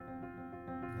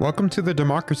Welcome to the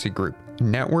Democracy Group, a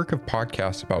network of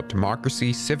podcasts about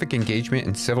democracy, civic engagement,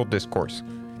 and civil discourse.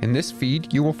 In this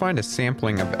feed, you will find a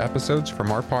sampling of episodes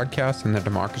from our podcast in the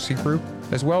Democracy Group,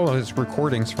 as well as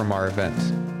recordings from our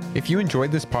events. If you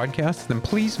enjoyed this podcast, then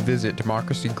please visit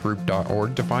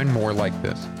democracygroup.org to find more like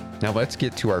this. Now let's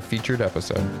get to our featured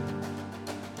episode.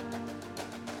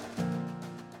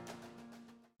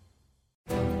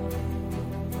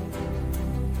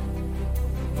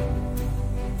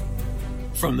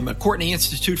 From the McCourtney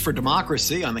Institute for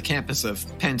Democracy on the campus of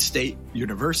Penn State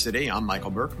University, I'm Michael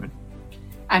Berkman.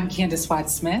 I'm Candace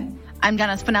Watt-Smith. I'm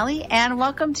Donna Spinelli, and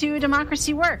welcome to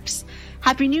Democracy Works.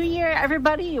 Happy New Year,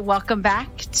 everybody. Welcome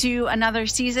back to another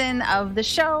season of the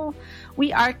show.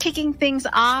 We are kicking things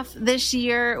off this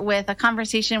year with a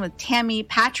conversation with Tammy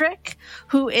Patrick,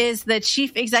 who is the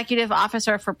Chief Executive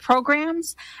Officer for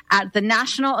Programs at the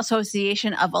National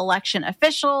Association of Election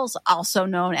Officials, also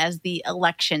known as the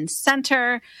Election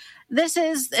Center. This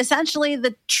is essentially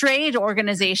the trade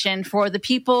organization for the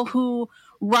people who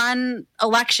run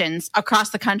elections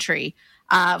across the country,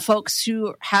 folks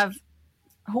who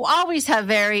always have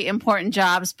very important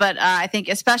jobs, but I think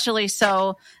especially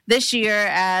so this year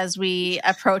as we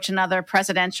approach another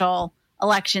presidential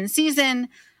election season.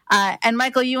 And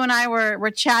Michael, you and I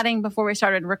were chatting before we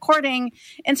started recording.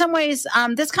 In some ways,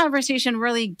 this conversation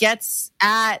really gets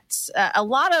at a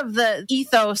lot of the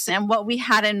ethos and what we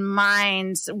had in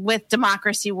mind with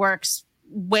Democracy Works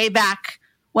way back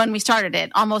when we started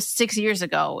it, almost 6 years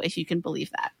ago, if you can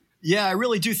believe that. Yeah, I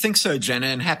really do think so, Jenna.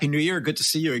 And Happy New Year. Good to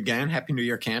see you again. Happy New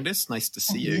Year, Candace. Nice to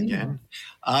see you again.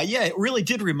 Yeah, it really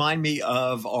did remind me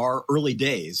of our early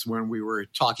days when we were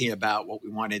talking about what we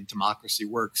wanted Democracy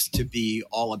Works to be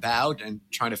all about and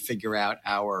trying to figure out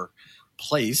our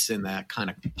place in that kind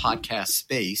of podcast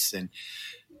space. And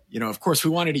you know, of course, we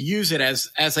wanted to use it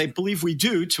as I believe we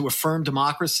do to affirm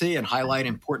democracy and highlight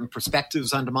important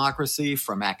perspectives on democracy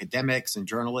from academics and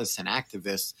journalists and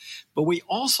activists. But we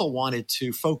also wanted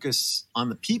to focus on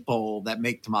the people that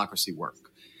make democracy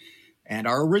work. And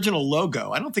our original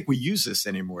logo, I don't think we use this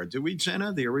anymore, do we,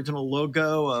 Jenna? The original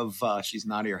logo of, she's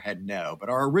nodding her head no, but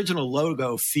our original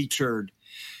logo featured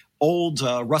old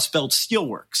Rust Belt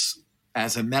Steelworks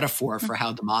as a metaphor for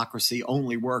how democracy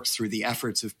only works through the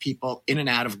efforts of people in and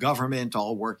out of government,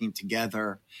 all working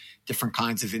together, different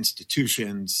kinds of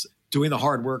institutions, doing the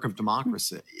hard work of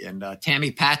democracy. And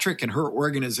Tammy Patrick and her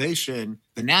organization,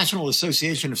 the National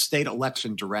Association of State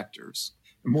Election Directors,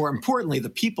 more importantly, the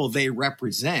people they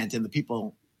represent and the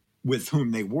people with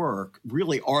whom they work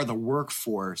really are the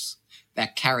workforce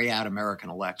that carry out American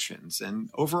elections. And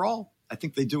overall, I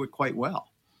think they do it quite well.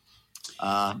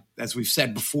 As we've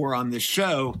said before on this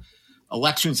show,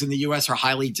 elections in the U.S. are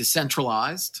highly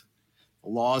decentralized. The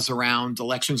laws around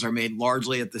elections are made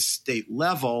largely at the state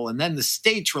level, and then the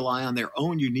states rely on their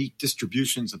own unique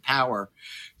distributions of power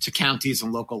to counties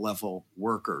and local level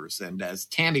workers. And as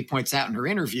Tammy points out in her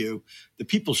interview, the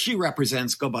people she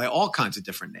represents go by all kinds of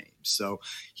different names. So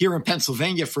here in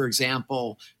Pennsylvania, for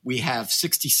example, we have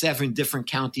 67 different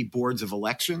county boards of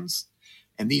elections.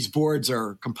 And these boards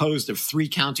are composed of 3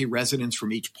 county residents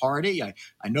from each party. I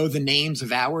know the names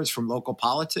of ours from local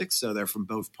politics, so they're from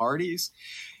both parties.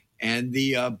 And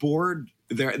the board,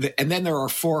 and then there are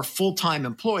 4 full-time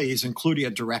employees, including a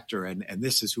director, and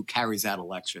this is who carries out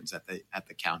elections at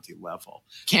the county level.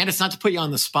 Candace, not to put you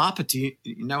on the spot, but do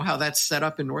you know how that's set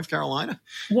up in North Carolina?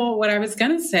 Well, what I was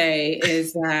going to say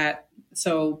is that,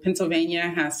 so Pennsylvania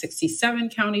has 67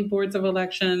 county boards of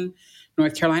election.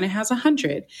 North Carolina has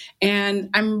 100. And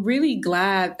I'm really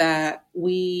glad that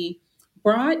we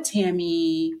brought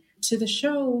Tammy to the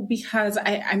show because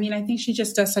I think she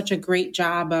just does such a great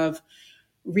job of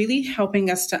really helping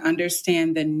us to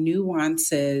understand the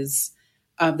nuances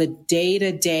of the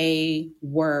day-to-day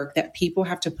work that people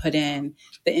have to put in,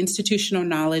 the institutional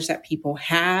knowledge that people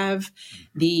have,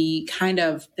 the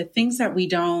things that we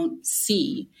don't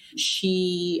see.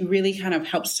 She really kind of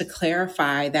helps to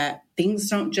clarify that things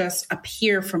don't just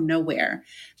appear from nowhere,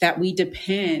 that we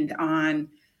depend on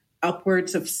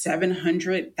upwards of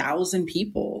 700,000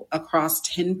 people across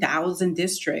 10,000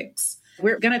 districts.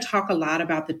 We're going to talk a lot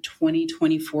about the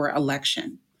 2024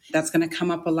 election. That's going to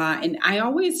come up a lot. And I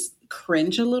always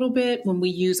cringe a little bit when we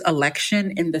use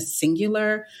election in the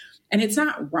singular. And it's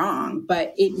not wrong,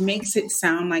 but it makes it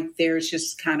sound like there's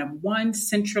just kind of one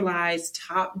centralized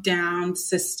top-down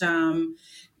system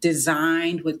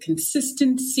designed with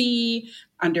consistency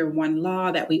under one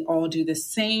law, that we all do the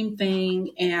same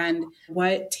thing. And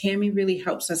what Tammy really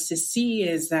helps us to see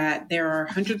is that there are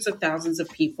hundreds of thousands of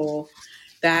people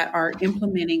that are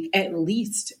implementing at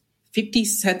least 50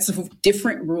 sets of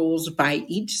different rules by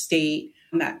each state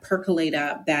that percolate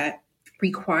up, that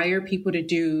require people to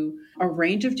do a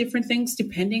range of different things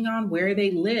depending on where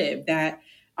they live, that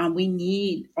we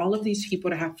need all of these people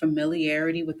to have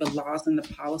familiarity with the laws and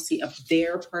the policy of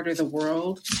their part of the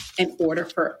world in order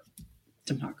for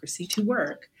democracy to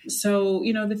work. So,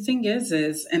 the thing is,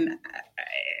 and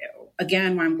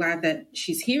again, why I'm glad that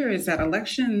she's here is that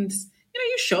elections,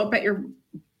 you show up at your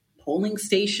polling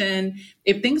station.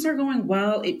 If things are going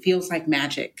well, it feels like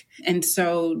magic. And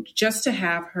so just to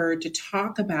have her to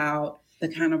talk about the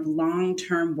kind of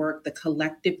long-term work, the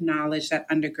collective knowledge that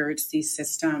undergirds these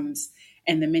systems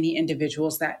and the many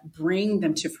individuals that bring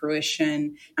them to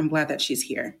fruition, I'm glad that she's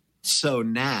here. So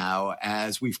now,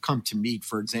 as we've come to meet,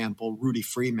 for example, Rudy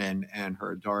Freeman and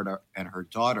her daughter,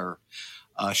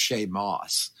 Shaye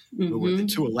Moss, who were the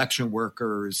two election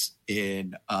workers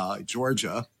in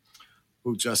Georgia,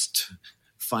 who just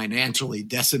financially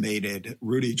decimated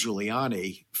Rudy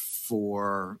Giuliani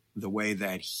for the way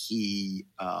that he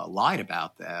lied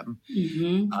about them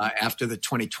after the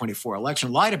 2024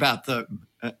 election, after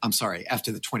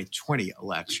the 2020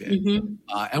 election,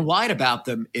 and lied about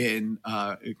them in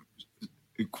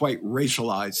quite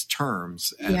racialized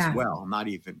terms as well, not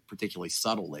even particularly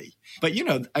subtly. But,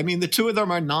 the two of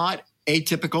them are not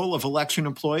atypical of election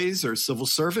employees or civil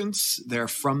servants. They're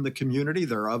from the community.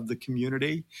 They're of the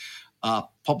community.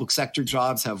 Public sector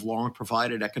jobs have long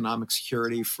provided economic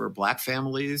security for Black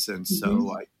families. And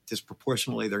so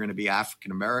disproportionately, they're going to be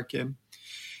African American.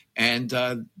 And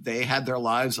they had their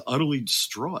lives utterly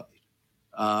destroyed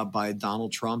by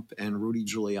Donald Trump and Rudy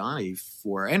Giuliani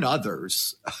and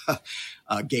others.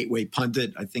 Gateway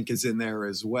Pundit, I think, is in there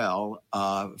as well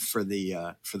for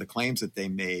the claims that they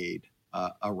made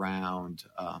around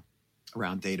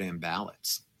data and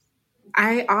ballots.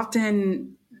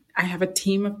 I have a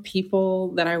team of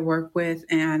people that I work with,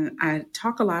 and I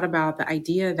talk a lot about the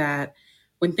idea that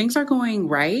when things are going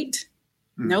right,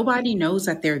 nobody knows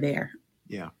that they're there.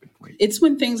 Yeah, good point. It's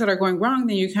when things that are going wrong,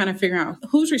 then you kind of figure out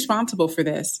who's responsible for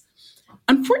this.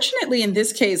 Unfortunately, in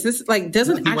this case, this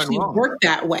doesn't actually work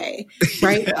that way,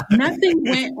 right? Nothing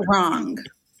went wrong.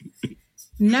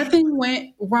 Nothing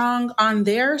went wrong on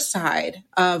their side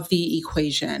of the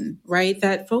equation, right?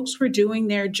 That folks were doing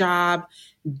their job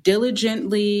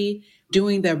diligently,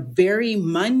 doing the very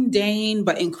mundane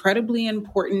but incredibly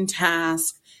important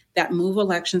tasks that move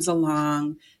elections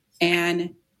along.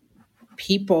 And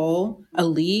people,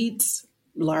 elites,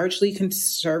 largely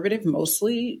conservative,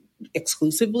 mostly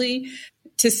exclusively,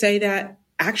 to say that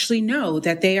actually no,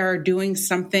 that they are doing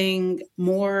something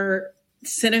more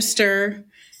sinister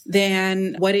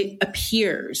than what it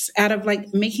appears, out of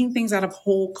making things out of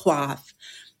whole cloth.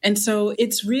 And so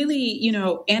it's really,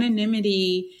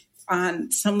 anonymity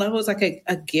on some levels, like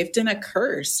a gift and a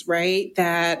curse, right?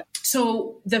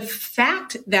 So the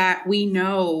fact that we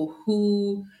know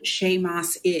who Shaye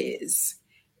Moss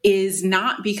is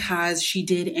not because she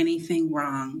did anything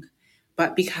wrong,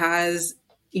 but because,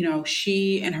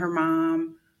 she and her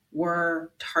mom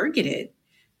were targeted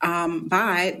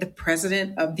by the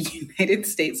president of the United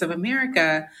States of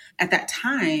America at that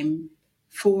time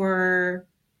for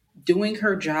doing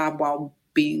her job while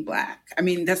being Black. I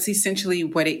mean, that's essentially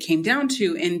what it came down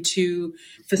to, and to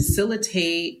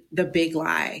facilitate the big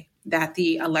lie that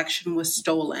the election was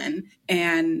stolen,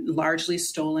 and largely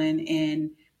stolen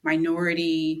in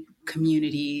minority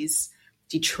communities,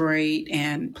 Detroit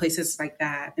and places like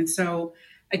that. And so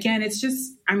again,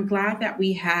 I'm glad that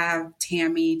we have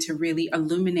Tammy to really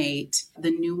illuminate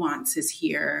the nuances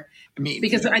here.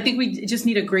 Because I think we just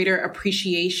need a greater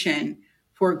appreciation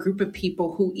for a group of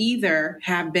people who either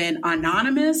have been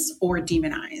anonymous or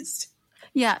demonized.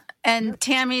 Yeah. And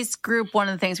Tammy's group, one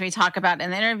of the things we talk about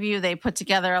in the interview, they put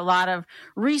together a lot of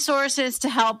resources to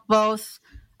help both,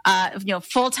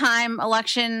 full-time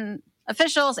election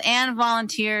officials and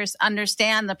volunteers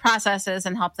understand the processes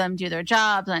and help them do their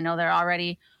jobs. I know they're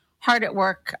already hard at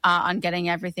work on getting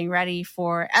everything ready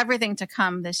for everything to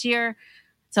come this year.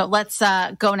 So let's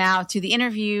go now to the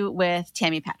interview with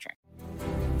Tammy Patrick.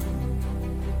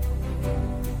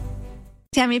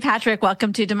 Tammy Patrick,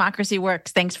 welcome to Democracy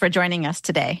Works. Thanks for joining us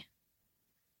today.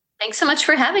 Thanks so much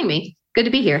for having me. Good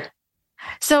to be here.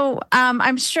 So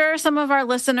I'm sure some of our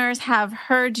listeners have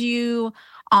heard you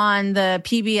on the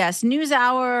PBS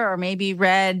NewsHour, or maybe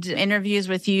read interviews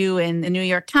with you in the New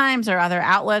York Times or other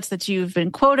outlets that you've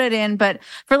been quoted in. But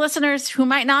for listeners who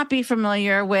might not be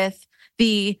familiar with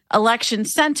the Election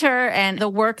Center and the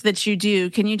work that you do,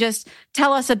 can you just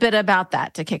tell us a bit about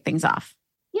that to kick things off?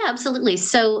 Yeah, absolutely.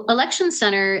 So Election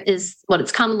Center is what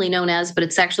it's commonly known as, but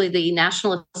it's actually the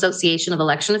National Association of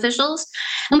Election Officials.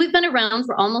 And we've been around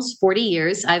for almost 40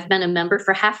 years. I've been a member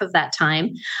for half of that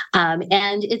time.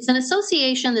 And it's an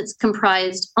association that's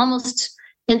comprised almost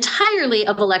entirely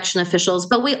of election officials,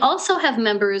 but we also have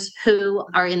members who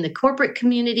are in the corporate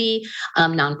community,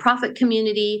 nonprofit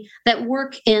community that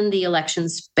work in the election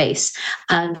space.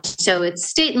 So it's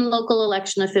state and local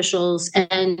election officials,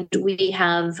 and we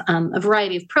have a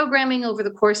variety of programming over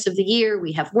the course of the year.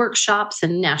 We have workshops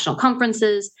and national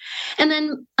conferences. And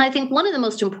then I think one of the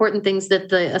most important things that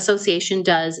the association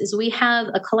does is we have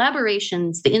a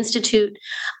collaboration, the Institute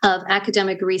of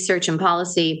Academic Research and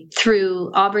Policy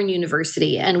through Auburn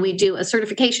University. And we do a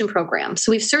certification program.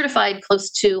 So we've certified close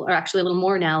to, or actually a little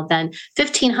more now, than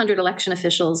 1,500 election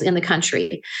officials in the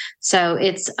country. So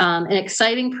it's an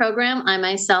exciting program. I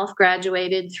myself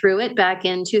graduated through it back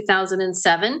in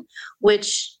 2007,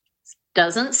 which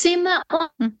doesn't seem that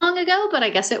long ago, but I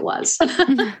guess it was.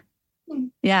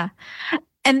 Yeah.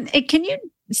 And can you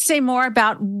say more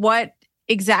about what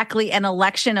exactly an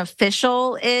election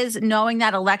official is, knowing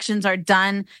that elections are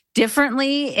done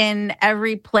differently in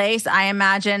every place? I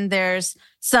imagine there's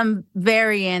some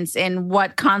variance in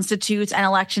what constitutes an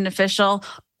election official,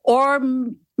 or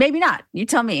maybe not. You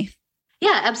tell me.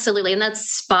 Yeah, absolutely. And that's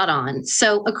spot on.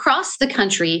 So across the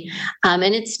country, and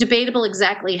it's debatable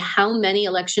exactly how many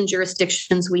election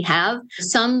jurisdictions we have.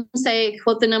 Some say,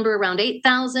 quote the number, around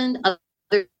 8,000. Others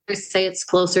say it's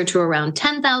closer to around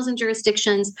 10,000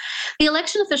 jurisdictions. The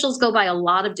election officials go by a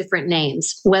lot of different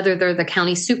names, whether they're the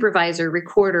county supervisor,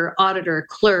 recorder, auditor,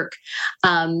 clerk.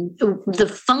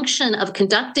 The function of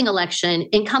conducting election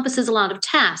encompasses a lot of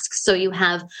tasks. So you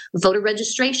have voter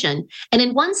registration. And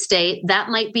in one state, that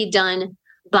might be done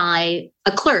by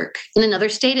a clerk. In another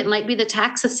state, it might be the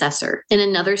tax assessor. In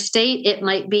another state, it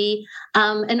might be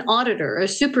an auditor, a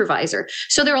supervisor.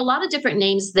 So there are a lot of different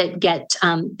names that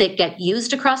get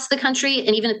used across the country,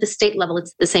 and even at the state level,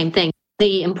 it's the same thing.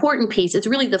 The important piece is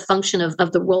really the function of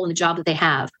the role and the job that they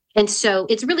have. And so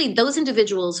it's really those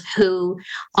individuals who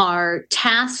are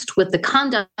tasked with the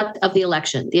conduct of the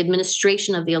election, the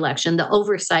administration of the election, the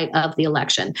oversight of the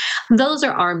election. Those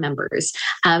are our members.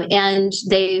 And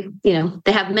they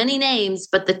have many names,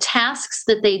 but the tasks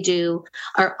that they do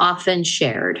are often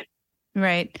shared.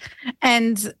 Right.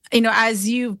 And, as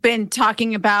you've been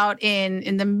talking about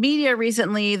in the media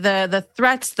recently, the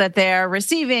threats that they're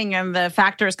receiving and the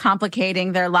factors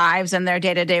complicating their lives and their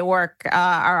day-to-day work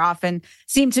are often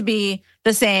seem to be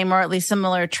the same, or at least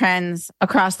similar trends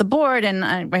across the board. And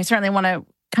I certainly want to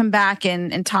come back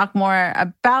and talk more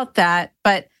about that.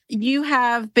 But you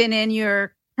have been in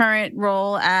your current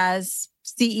role as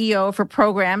CEO for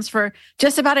programs for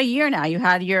just about a year now. You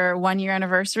had your 1-year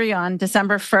anniversary on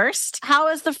December 1st. How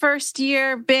has the first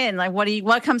year been? Like,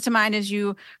 what comes to mind as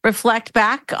you reflect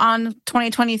back on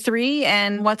 2023,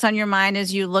 and what's on your mind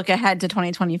as you look ahead to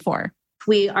 2024?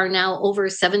 We are now over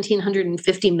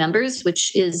 1,750 members,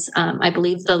 which is, I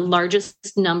believe, the largest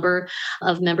number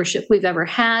of membership we've ever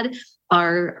had.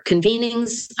 Our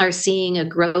convenings are seeing a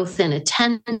growth in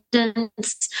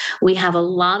attendance. We have a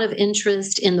lot of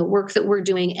interest in the work that we're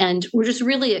doing, and we're just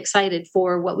really excited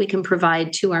for what we can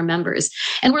provide to our members.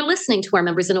 And we're listening to our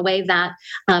members in a way that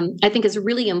I think is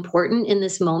really important in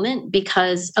this moment,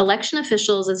 because election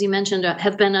officials, as you mentioned,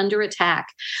 have been under attack.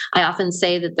 I often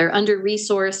say that they're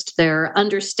under-resourced, they're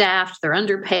understaffed, they're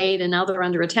underpaid, and now they're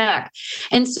under attack.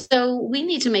 And so we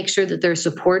need to make sure that they're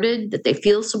supported, that they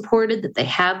feel supported, that they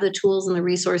have the tools and the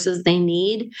resources they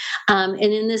need. And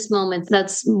in this moment,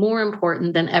 that's more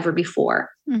important than ever before.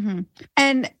 Mm-hmm.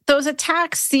 And those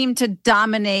attacks seem to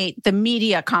dominate the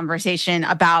media conversation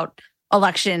about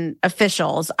election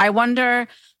officials. I wonder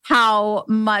how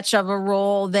much of a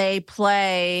role they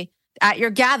play at your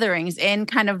gatherings in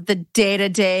kind of the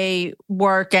day-to-day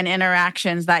work and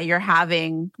interactions that you're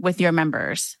having with your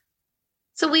members.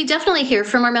 So we definitely hear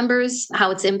from our members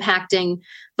how it's impacting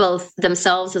both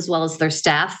themselves as well as their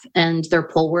staff and their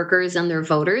poll workers and their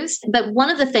voters. But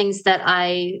one of the things that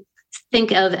I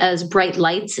think of as bright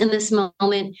lights in this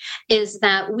moment is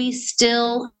that we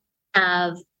still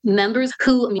have members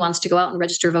who wants to go out and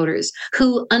register voters,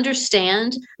 who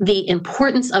understand the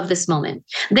importance of this moment.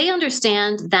 They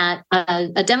understand that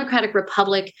a democratic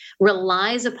republic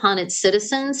relies upon its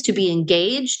citizens to be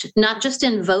engaged, not just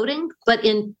in voting, but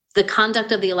in the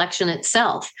conduct of the election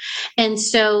itself. And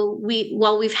so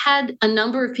while we've had a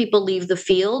number of people leave the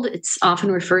field, it's often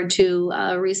referred to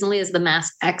recently as the mass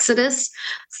exodus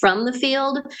from the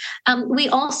field. We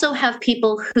also have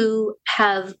people who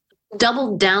have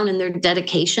doubled down in their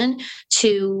dedication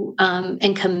to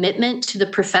and commitment to the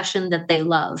profession that they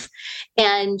love.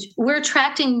 And we're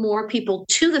attracting more people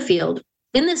to the field.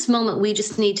 In this moment, we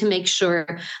just need to make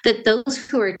sure that those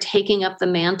who are taking up the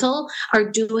mantle are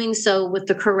doing so with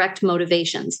the correct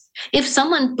motivations. If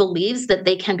someone believes that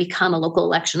they can become a local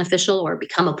election official or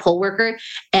become a poll worker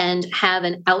and have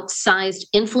an outsized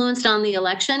influence on the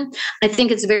election, I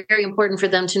think it's very, very important for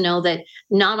them to know that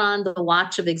not on the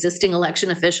watch of existing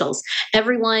election officials.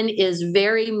 Everyone is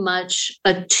very much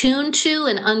attuned to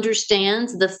and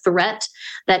understands the threat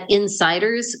that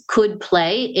insiders could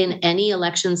play in any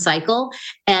election cycle.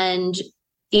 And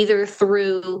either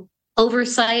through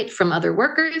oversight from other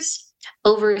workers,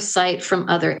 oversight from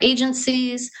other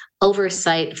agencies,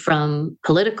 oversight from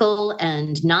political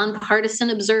and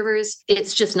nonpartisan observers,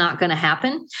 it's just not going to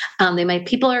happen.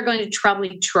 People are going to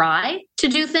probably try to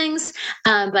do things,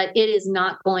 but it's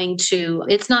not going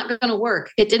to work.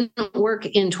 It didn't work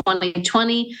in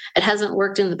 2020. It hasn't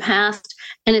worked in the past,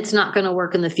 and it's not going to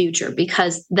work in the future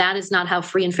because that is not how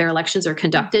free and fair elections are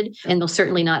conducted, and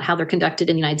certainly not how they're conducted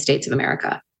in the United States of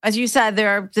America. As you said,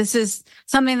 this is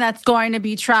something that's going to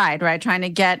be tried, right? Trying to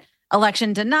get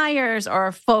election deniers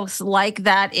or folks like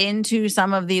that into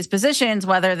some of these positions,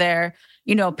 whether they're,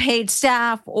 paid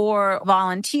staff or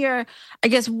volunteer. I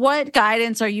guess, what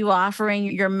guidance are you offering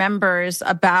your members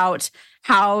about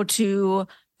how to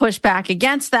push back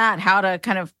against that, how to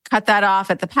kind of cut that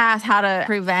off at the pass, how to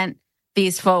prevent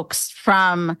these folks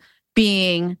from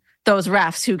being those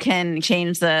refs who can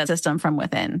change the system from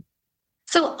within?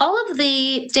 So all of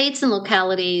the states and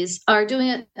localities are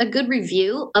doing a good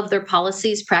review of their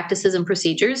policies, practices, and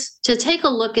procedures to take a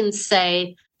look and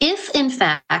say, if in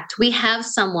fact we have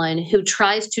someone who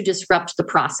tries to disrupt the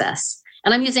process,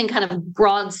 and I'm using kind of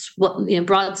broad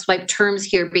swipe terms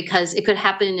here because it could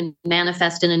happen and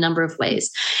manifest in a number of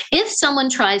ways. If someone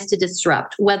tries to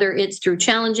disrupt, whether it's through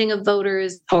challenging of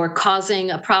voters or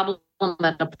causing a problem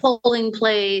at a polling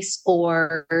place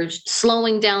or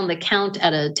slowing down the count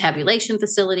at a tabulation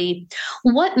facility,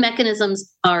 what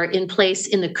mechanisms are in place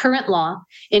in the current law,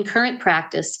 in current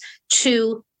practice,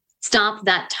 to stop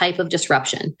that type of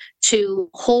disruption, to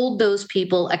hold those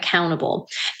people accountable?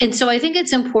 And so I think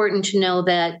it's important to know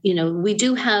that, we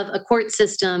do have a court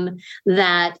system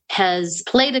that has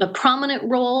played a prominent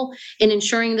role in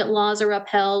ensuring that laws are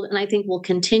upheld, and I think will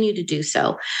continue to do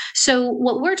so. So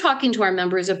what we're talking to our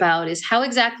members about is how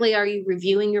exactly are you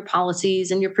reviewing your policies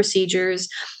and your procedures?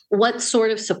 What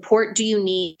sort of support do you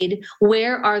need?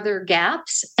 Where are there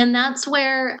gaps? And that's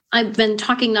where I've been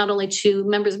talking not only to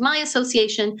members of my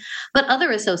association, but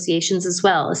other associations as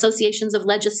well, associations of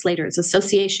legislators,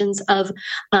 associations of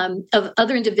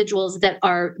other individuals that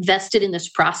are vested in this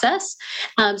process,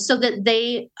 so that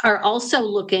they are also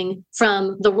looking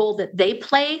from the role that they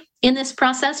play in this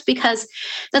process, because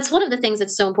that's one of the things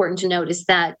that's so important to note is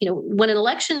that, when an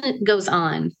election goes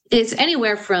on, it's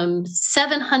anywhere from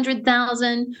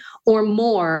 700,000 or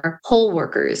more poll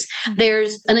workers.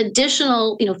 There's an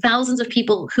additional, thousands of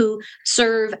people who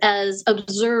serve as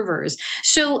observers.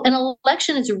 So an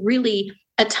election is really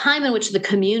a time in which the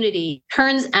community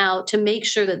turns out to make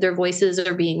sure that their voices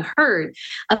are being heard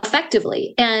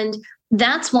effectively. And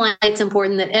that's why it's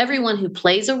important that everyone who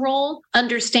plays a role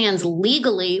understands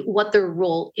legally what their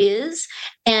role is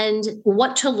and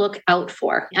what to look out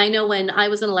for. I know when I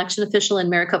was an election official in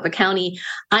Maricopa County,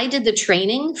 I did the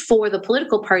training for the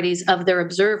political parties of their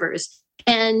observers.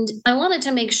 And I wanted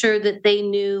to make sure that they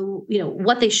knew,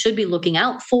 what they should be looking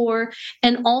out for,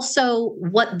 and also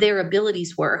what their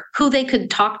abilities were, who they could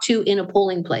talk to in a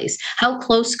polling place, how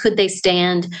close could they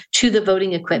stand to the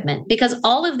voting equipment, because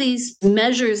all of these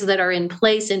measures that are in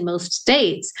place in most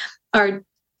states are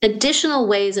additional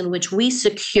ways in which we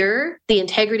secure the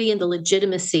integrity and the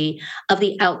legitimacy of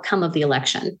the outcome of the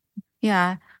election.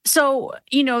 Yeah. So,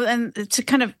 and to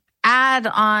kind of add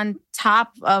on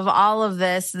top of all of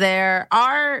this, there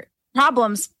are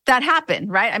problems that happen,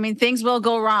 right? I mean, things will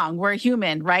go wrong. We're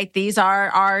human, right? These are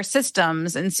our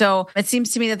systems. And so it seems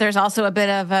to me that there's also a bit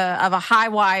of a high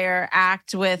wire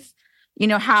act with,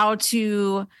 how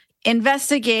to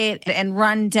investigate and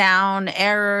run down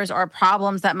errors or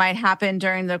problems that might happen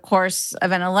during the course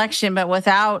of an election, but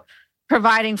without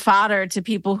providing fodder to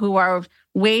people who are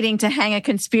waiting to hang a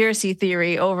conspiracy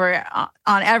theory over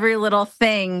on every little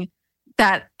thing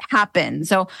that happens.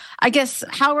 So I guess,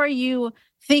 how are you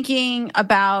thinking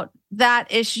about that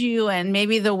issue and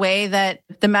maybe the way that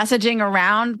the messaging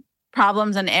around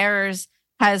problems and errors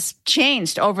has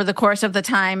changed over the course of the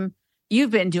time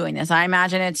you've been doing this? I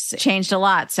imagine it's changed a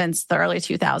lot since the early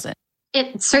 2000s.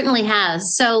 It certainly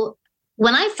has. So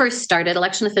When I first started,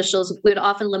 election officials would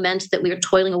often lament that we were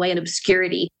toiling away in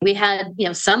obscurity. We had,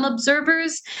 some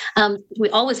observers. We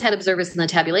always had observers in the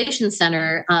tabulation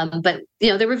center, but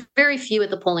there were very few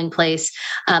at the polling place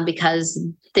because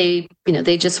they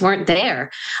just weren't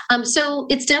there. So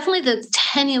it's definitely the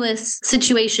tenuous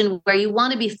situation where you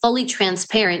want to be fully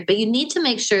transparent, but you need to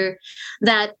make sure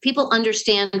that people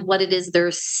understand what it is they're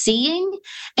seeing,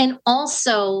 and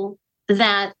also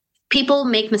that people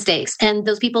make mistakes, and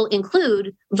those people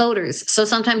include voters. So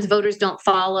sometimes voters don't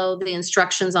follow the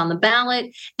instructions on the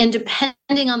ballot, and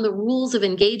depending on the rules of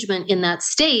engagement in that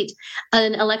state,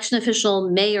 an election official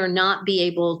may or not be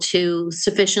able to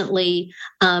sufficiently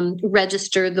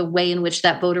register the way in which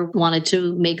that voter wanted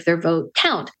to make their vote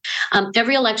count.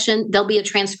 Every election, there'll be a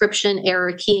transcription error,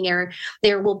 a keying error.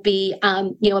 There will be,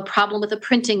 a problem with a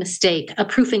printing mistake, a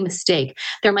proofing mistake.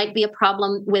 There might be a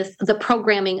problem with the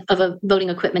programming of a voting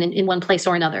equipment in one place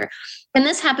or another. And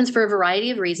this happens for a variety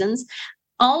of reasons.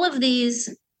 All of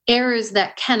these errors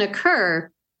that can occur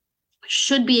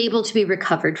should be able to be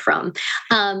recovered from,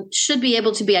 should be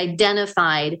able to be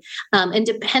identified. And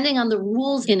depending on the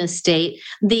rules in a state,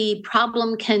 the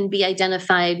problem can be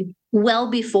identified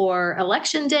well before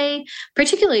election day,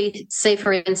 particularly, say,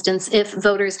 for instance, if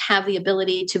voters have the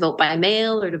ability to vote by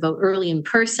mail or to vote early in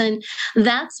person.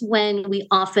 That's when we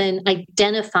often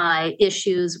identify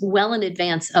issues well in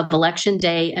advance of election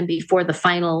day and before the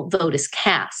final vote is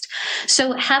cast.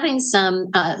 So having some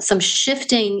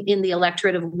shifting in the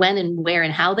electorate of when and where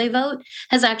and how they vote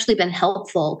has actually been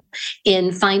helpful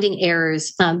in finding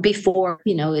errors before,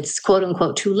 it's quote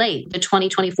unquote too late. The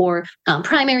 2024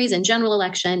 primaries and general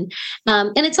election.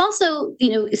 And it's also,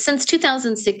 since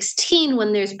 2016,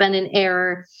 when there's been an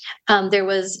error, there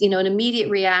was, an immediate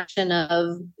reaction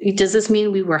of, does this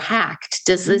mean we were hacked?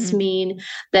 Does this mean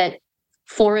that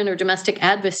foreign or domestic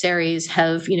adversaries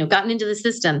have, gotten into the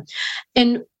system?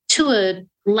 And to a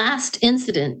last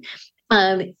incident,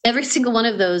 every single one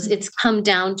of those, it's come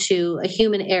down to a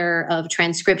human error of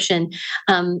transcription.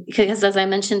 Because as I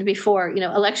mentioned before,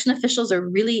 election officials are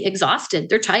really exhausted.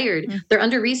 They're tired. They're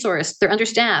under-resourced. They're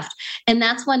understaffed. And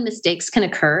that's when mistakes can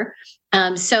occur.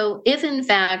 So if in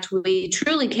fact we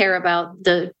truly care about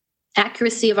the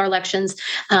accuracy of our elections,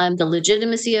 the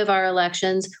legitimacy of our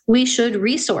elections, we should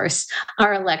resource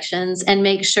our elections and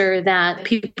make sure that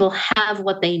people have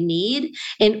what they need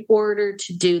in order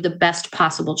to do the best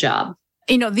possible job.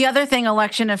 The other thing,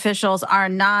 election officials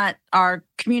are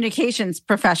communications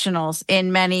professionals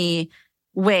in many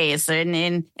ways,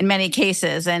 in many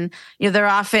cases. And, they're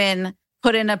often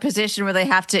put in a position where they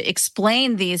have to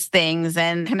explain these things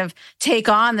and kind of take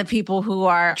on the people who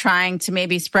are trying to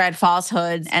maybe spread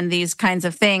falsehoods and these kinds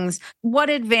of things. What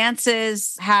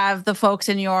advances have the folks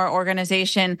in your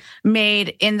organization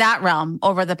made in that realm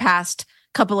over the past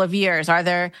couple of years? Are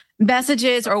there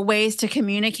messages or ways to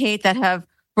communicate that have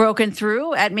broken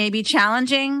through at maybe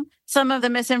challenging some of the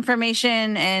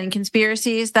misinformation and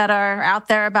conspiracies that are out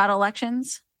there about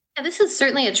elections? Yeah, this is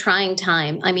certainly a trying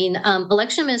time. I mean,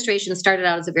 election administration started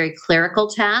out as a very clerical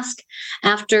task.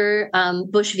 After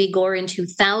Bush v. Gore in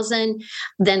 2000,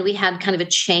 then we had kind of a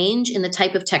change in the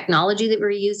type of technology that we were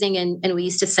using. And we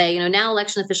used to say, now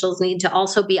election officials need to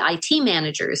also be IT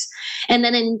managers. And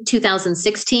then in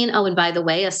 2016, and by the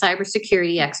way, a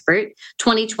cybersecurity expert.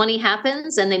 2020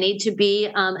 happens and they need to be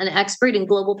an expert in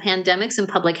global pandemics and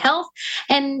public health.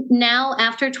 And now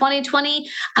after 2020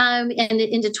 and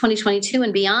into 2022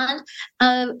 and beyond,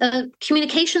 a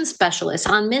communication specialist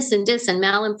on mis and dis and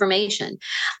malinformation.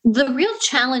 The real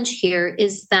challenge here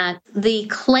is that the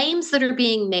claims that are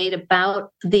being made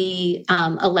about the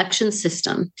election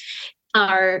system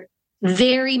are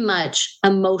very much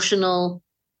emotional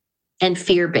and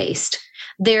fear-based.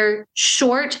 They're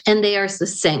short and they are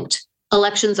succinct.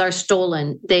 Elections are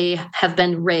stolen. They have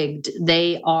been rigged.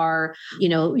 They are,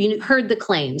 you heard the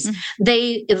claims.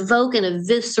 They evoke a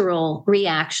visceral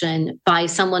reaction by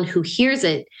someone who hears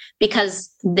it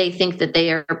because they think that they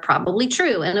are probably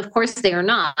true. And of course they are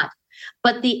not.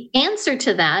 But the answer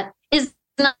to that is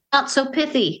not so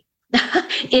pithy.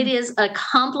 It is a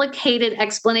complicated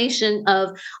explanation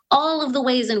of all of the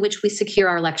ways in which we secure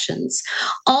our elections,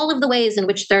 all of the ways in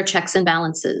which there are checks and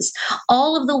balances,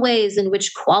 all of the ways in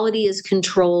which quality is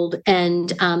controlled and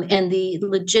the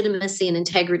legitimacy and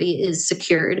integrity is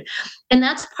secured. And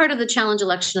that's part of the challenge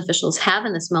election officials have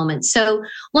in this moment. So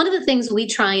one of the things we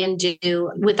try and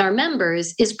do with our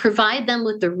members is provide them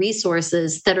with the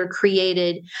resources that are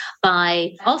created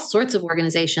by all sorts of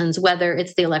organizations, whether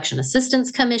it's the Election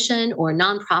Assistance Commission or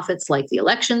nonprofits like the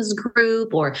Elections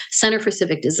Group or Center for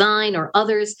Civic Design or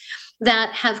others,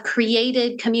 that have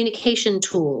created communication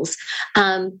tools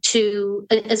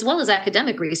as well as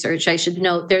academic research. I should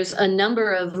note there's a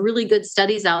number of really good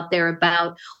studies out there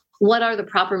about what are the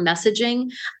proper messaging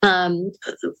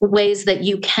ways that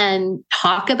you can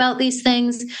talk about these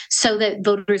things so that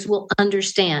voters will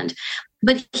understand.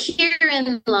 But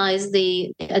herein lies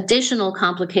the additional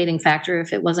complicating factor,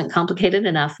 if it wasn't complicated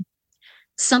enough.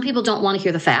 Some people don't want to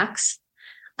hear the facts.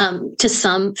 To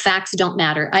some, facts don't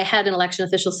matter. I had an election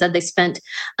official said they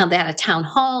had a town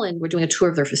hall and were doing a tour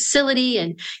of their facility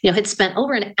and, had spent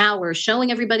over an hour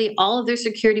showing everybody all of their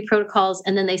security protocols.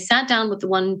 And then they sat down with the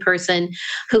one person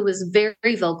who was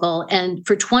very vocal and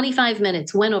for 25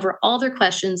 minutes went over all their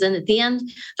questions. And at the end,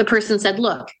 the person said,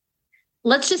 look,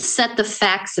 let's just set the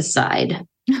facts aside.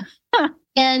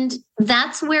 And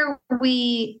that's where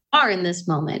we are in this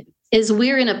moment, is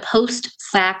we're in a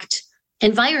post-fact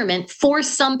environment for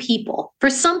some people. For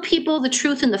some people, the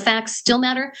truth and the facts still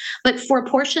matter, but for a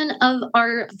portion of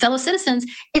our fellow citizens,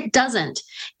 it doesn't.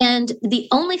 And the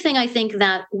only thing I think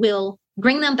that will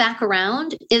bring them back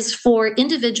around is for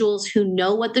individuals who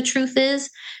know what the truth is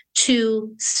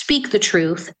to speak the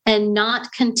truth and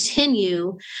not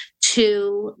continue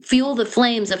to fuel the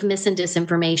flames of mis and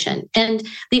disinformation. And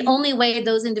the only way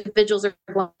those individuals are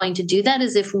going to do that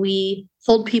is if we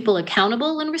hold people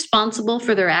accountable and responsible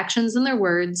for their actions and their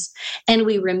words, and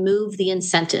we remove the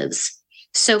incentives.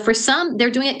 So for some, they're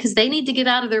doing it because they need to get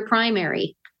out of their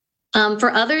primary.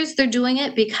 For others, they're doing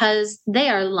it because they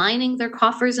are lining their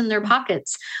coffers and their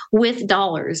pockets with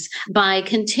dollars by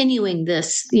continuing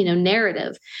this,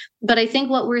 narrative. But I think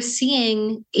what we're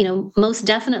seeing, most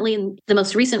definitely in the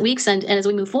most recent weeks and as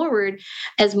we move forward,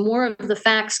 as more of the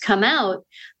facts come out,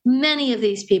 many of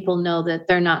these people know that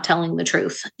they're not telling the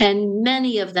truth. And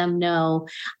many of them know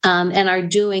and are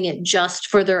doing it just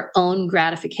for their own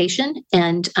gratification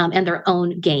and their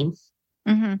own gain.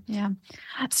 Mm-hmm, yeah.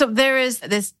 So there is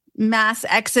this mass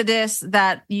exodus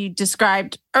that you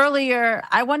described earlier.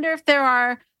 I wonder if there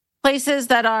are places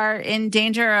that are in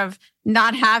danger of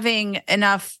not having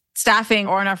enough staffing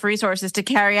or enough resources to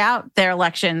carry out their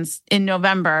elections in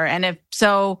November. And if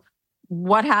so,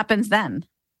 what happens then?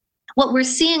 What we're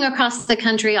seeing across the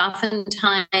country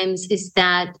oftentimes is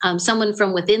that someone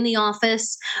from within the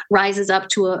office rises up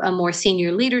to a more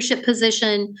senior leadership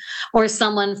position, or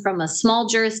someone from a small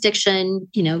jurisdiction,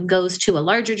 goes to a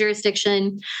larger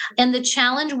jurisdiction. And the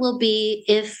challenge will be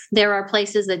if there are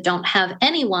places that don't have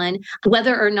anyone,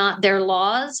 whether or not their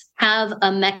laws have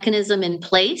a mechanism in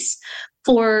place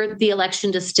for the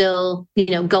election to still,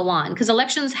 go on, because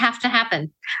elections have to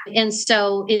happen. And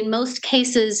so in most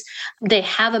cases, they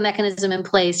have a mechanism in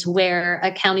place where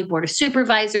a county board of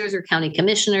supervisors or county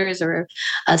commissioners or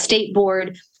a state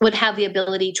board would have the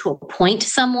ability to appoint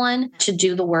someone to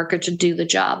do the work or to do the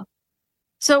job.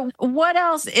 So what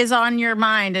else is on your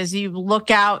mind as you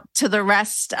look out to the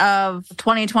rest of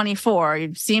 2024?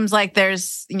 It seems like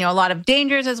there's, a lot of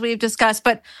dangers, as we've discussed,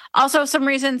 but also some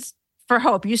reasons for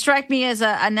hope. You strike me as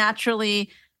a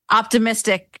naturally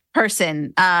optimistic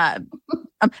person.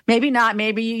 Maybe not.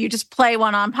 Maybe you just play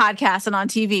one on podcasts and on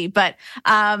TV. But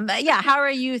how are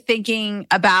you thinking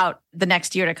about the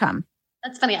next year to come?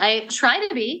 That's funny. I try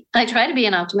to be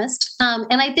an optimist.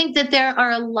 And I think that there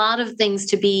are a lot of things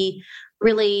to be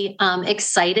really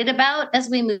excited about as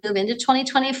we move into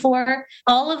 2024.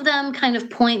 All of them kind of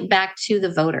point back to the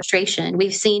voter registration.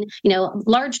 We've seen,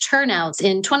 large turnouts.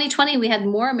 In 2020, we had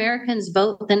more Americans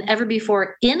vote than ever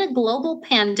before in a global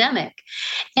pandemic.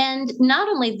 And not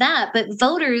only that, but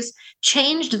voters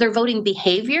changed their voting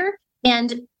behavior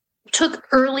and took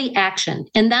early action.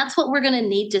 And that's what we're going to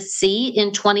need to see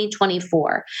in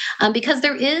 2024, because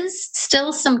there is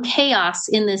still some chaos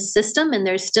in this system and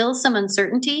there's still some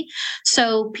uncertainty.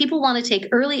 So people want to take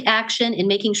early action in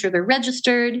making sure they're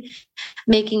registered,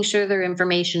 making sure their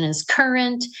information is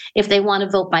current. If they want to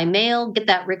vote by mail, get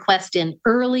that request in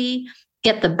early.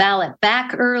 Get the ballot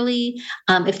back early.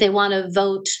 If they want to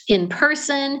vote in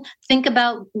person, think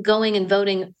about going and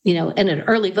voting, in an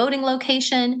early voting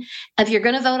location. If you're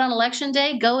going to vote on election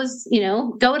day, go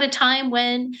at a time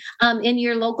when in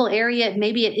your local area,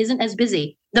 maybe it isn't as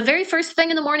busy. The very first thing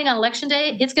in the morning on election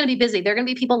day, it's going to be busy. There are going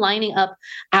to be people lining up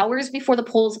hours before the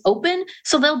polls open.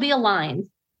 So there'll be a line.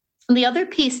 The other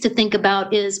piece to think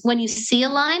about is when you see a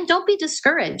line, don't be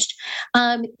discouraged.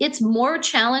 It's more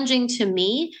challenging to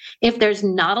me if there's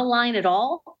not a line at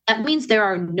all. That means there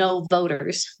are no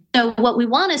voters. So what we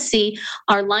want to see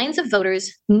are lines of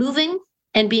voters moving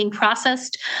and being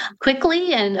processed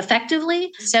quickly and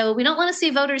effectively. So we don't want to see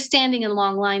voters standing in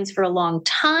long lines for a long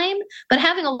time, but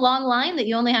having a long line that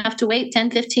you only have to wait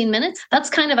 10, 15 minutes, that's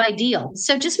kind of ideal.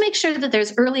 So just make sure that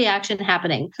there's early action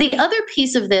happening. The other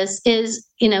piece of this is,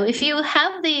 if you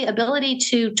have the ability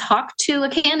to talk to a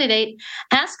candidate,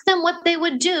 ask them what they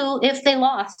would do if they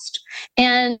lost.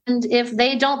 And if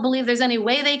they don't believe there's any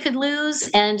way they could lose,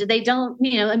 and they don't,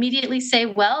 immediately say,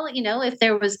 well, if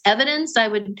there was evidence, I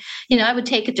would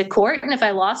take it to court. And if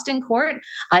I lost in court,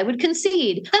 I would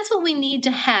concede. That's what we need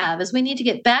to have, is we need to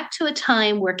get back to a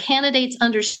time where candidates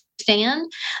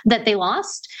understand that they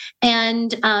lost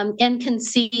and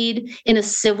concede in a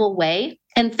civil way.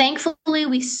 And thankfully,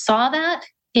 we saw that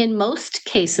in most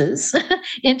cases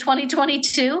in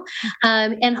 2022.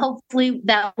 And hopefully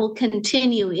that will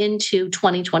continue into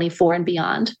 2024 and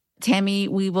beyond. Tammy,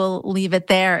 we will leave it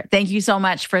there. Thank you so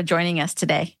much for joining us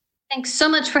today. Thanks so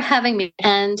much for having me.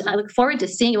 And I look forward to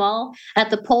seeing you all at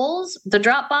the polls, the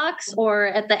drop box, or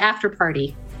at the after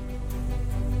party.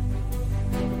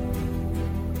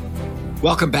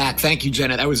 Welcome back. Thank you,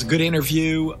 Jenna. That was a good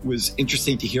interview. It was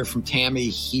interesting to hear from Tammy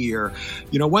here.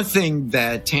 One thing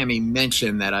that Tammy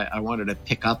mentioned that I wanted to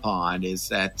pick up on is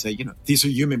that, these are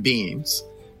human beings.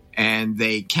 And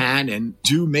they can and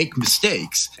do make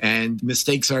mistakes. And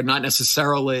mistakes are not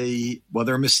necessarily,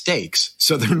 they're mistakes.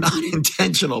 So they're not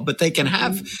intentional, but they can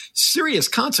have serious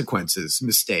consequences,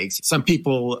 mistakes. Some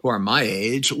people who are my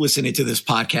age listening to this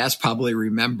podcast probably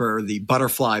remember the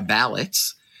butterfly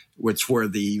ballots, which were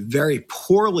the very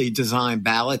poorly designed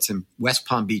ballots in West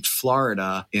Palm Beach,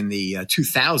 Florida, in the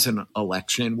 2000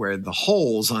 election, where the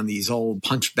holes on these old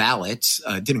punch ballots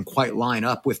didn't quite line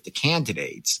up with the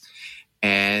candidates.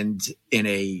 And in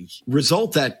a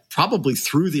result that probably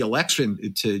threw the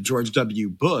election to George W.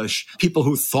 Bush, people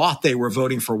who thought they were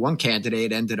voting for one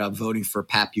candidate ended up voting for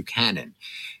Pat Buchanan.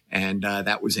 And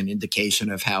that was an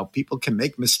indication of how people can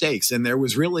make mistakes. And there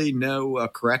was really no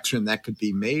correction that could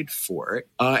be made for it.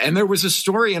 And there was a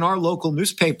story in our local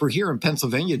newspaper here in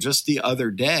Pennsylvania just the other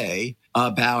day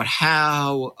about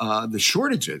how the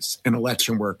shortages in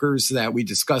election workers that we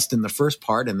discussed in the first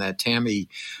part and that Tammy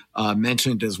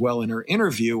mentioned as well in her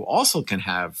interview also can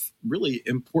have really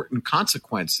important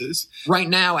consequences. Right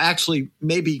now, actually,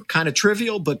 maybe kind of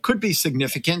trivial, but could be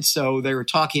significant. So they were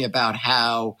talking about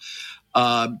how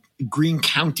Greene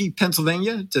County,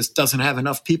 Pennsylvania, just doesn't have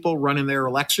enough people running their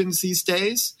elections these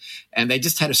days. And they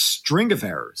just had a string of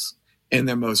errors in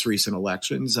their most recent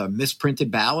elections, misprinted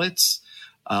ballots,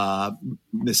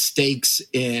 mistakes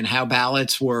in how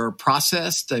ballots were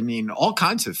processed. I mean, all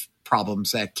kinds of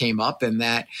problems that came up, and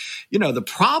that, the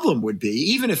problem would be,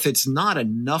 even if it's not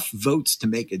enough votes to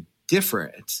make a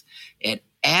difference, it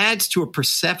adds to a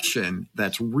perception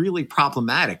that's really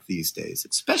problematic these days,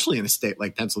 especially in a state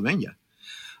like Pennsylvania,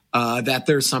 that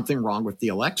there's something wrong with the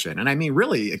election. And I mean,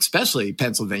 really, especially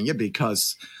Pennsylvania,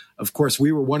 because, of course,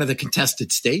 we were one of the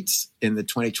contested states in the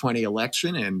 2020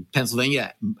 election. And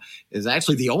Pennsylvania is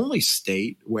actually the only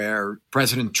state where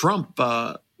President Trump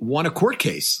won a court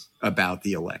case about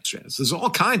the elections. There's all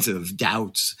kinds of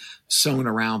doubts sown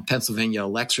around Pennsylvania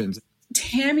elections.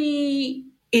 Tammy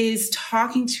is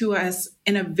talking to us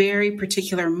in a very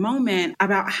particular moment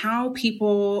about how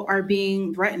people are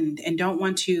being threatened and don't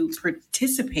want to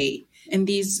participate in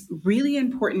these really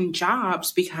important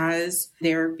jobs because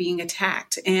they're being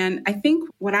attacked. And I think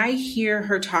what I hear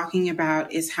her talking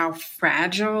about is how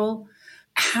fragile,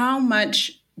 how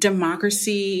much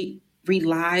democracy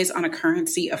relies on a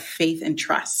currency of faith and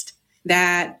trust.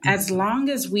 That as long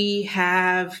as we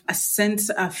have a sense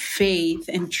of faith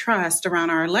and trust around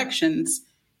our elections,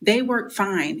 they work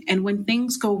fine. And when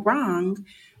things go wrong,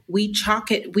 we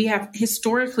have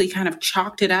historically kind of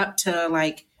chalked it up to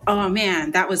like, oh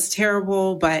man, that was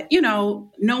terrible. But,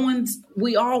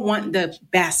 we all want the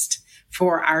best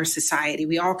for our society.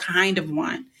 We all kind of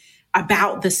want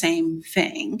about the same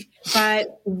thing.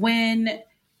 But when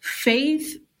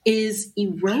faith is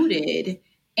eroded,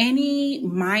 any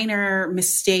minor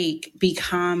mistake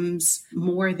becomes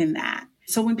more than that.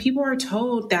 So when people are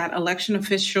told that election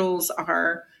officials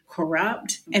are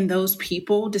corrupt and those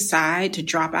people decide to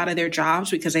drop out of their jobs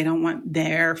because they don't want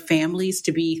their families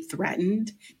to be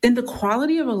threatened, then the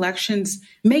quality of elections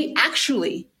may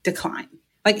actually decline,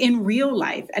 like in real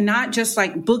life, and not just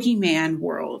like boogeyman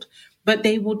world, but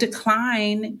they will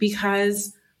decline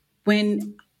because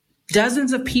when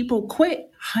dozens of people quit,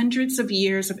 hundreds of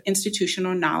years of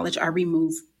institutional knowledge are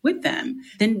removed with them.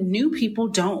 Then new people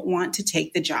don't want to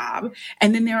take the job.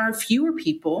 And then there are fewer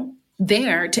people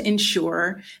there to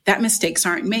ensure that mistakes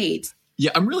aren't made.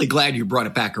 Yeah, I'm really glad you brought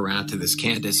it back around to this,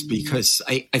 Candace, because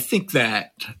I think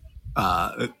that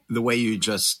the way you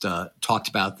just talked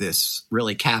about this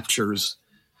really captures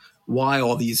why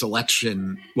all this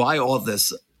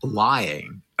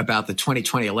lying about the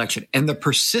 2020 election and the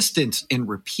persistence in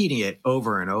repeating it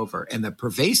over and over and the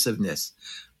pervasiveness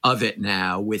of it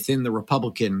now within the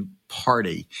Republican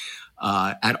Party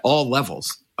at all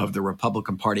levels of the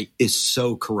Republican Party is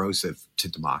so corrosive to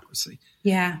democracy.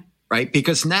 Yeah. Right?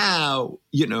 Because now,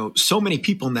 so many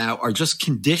people now are just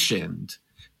conditioned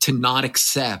to not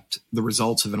accept the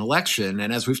results of an election.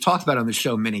 And as we've talked about on the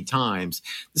show many times,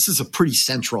 this is a pretty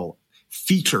central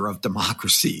feature of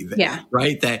democracy,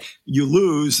 right? That you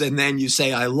lose and then you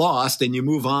say, I lost, and you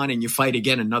move on and you fight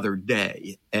again another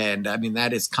day. And I mean,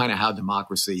 that is kind of how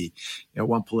democracy,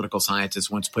 one political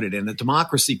scientist once put it in a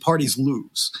democracy, parties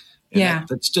lose. And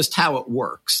that's just how it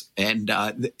works. And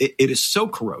it is so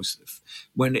corrosive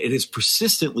when it is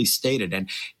persistently stated.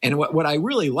 And what I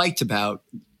really liked about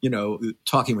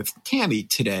talking with Tammy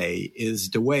today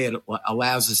is the way it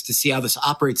allows us to see how this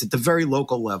operates at the very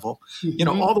local level,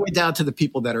 all the way down to the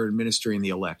people that are administering the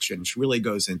election. She really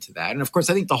goes into that. And of course,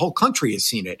 I think the whole country has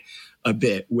seen it a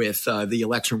bit with the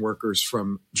election workers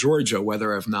from Georgia,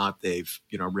 whether or not they've,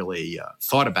 really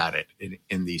thought about it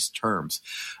in these terms.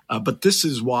 But this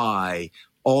is why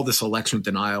all this election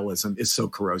denialism is so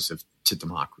corrosive to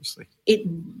democracy. It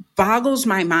boggles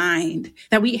my mind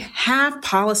that we have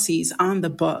policies on the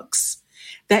books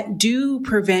that do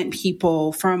prevent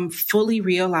people from fully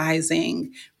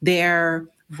realizing their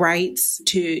rights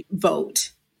to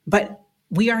vote. But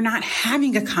we are not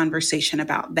having a conversation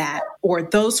about that, or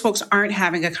those folks aren't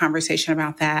having a conversation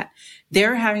about that.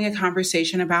 They're having a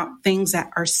conversation about things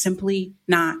that are simply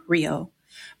not real.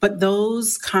 But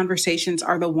those conversations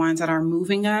are the ones that are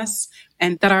moving us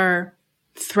and that are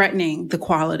threatening the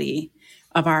quality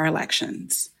of our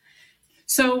elections.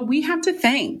 So we have to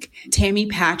thank Tammy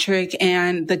Patrick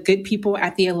and the good people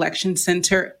at the Election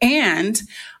Center and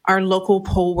our local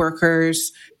poll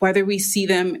workers, whether we see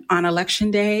them on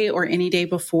Election Day or any day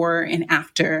before and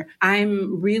after.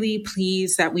 I'm really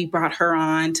pleased that we brought her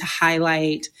on to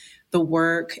highlight the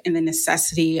work and the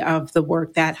necessity of the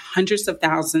work that hundreds of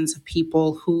thousands of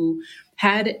people who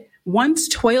had once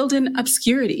toiled in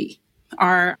obscurity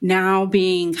are now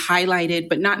being highlighted,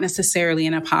 but not necessarily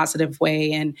in a positive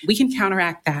way. And we can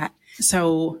counteract that.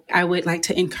 So I would like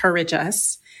to encourage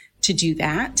us to do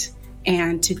that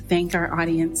and to thank our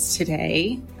audience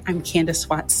today. I'm Candace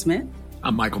Watts-Smith.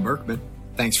 I'm Michael Berkman.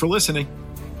 Thanks for listening.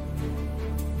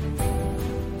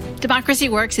 Democracy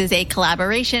Works is a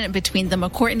collaboration between the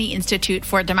McCourtney Institute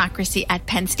for Democracy at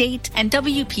Penn State and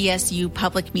WPSU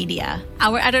Public Media.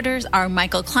 Our editors are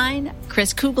Michael Klein,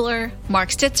 Chris Kugler, Mark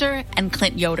Stitzer, and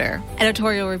Clint Yoder.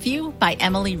 Editorial review by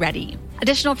Emily Reddy.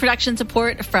 Additional production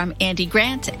support from Andy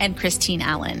Grant and Christine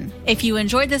Allen. If you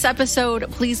enjoyed this episode,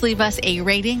 please leave us a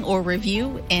rating or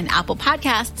review in Apple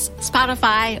Podcasts,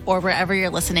 Spotify, or wherever you're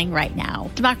listening right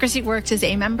now. Democracy Works is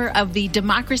a member of the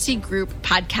Democracy Group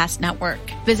Podcast Network.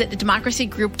 Visit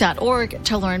democracygroup.org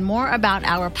to learn more about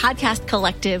our podcast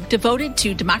collective devoted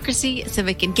to democracy,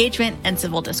 civic engagement, and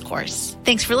civil discourse.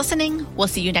 Thanks for listening. We'll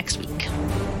see you next week.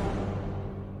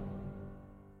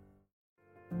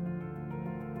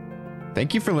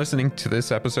 Thank you for listening to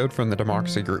this episode from the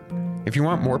Democracy Group. If you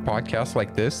want more podcasts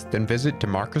like this, then visit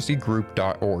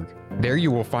democracygroup.org. There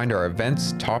you will find our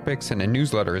events, topics, and a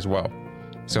newsletter as well.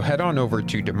 So head on over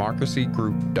to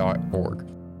democracygroup.org.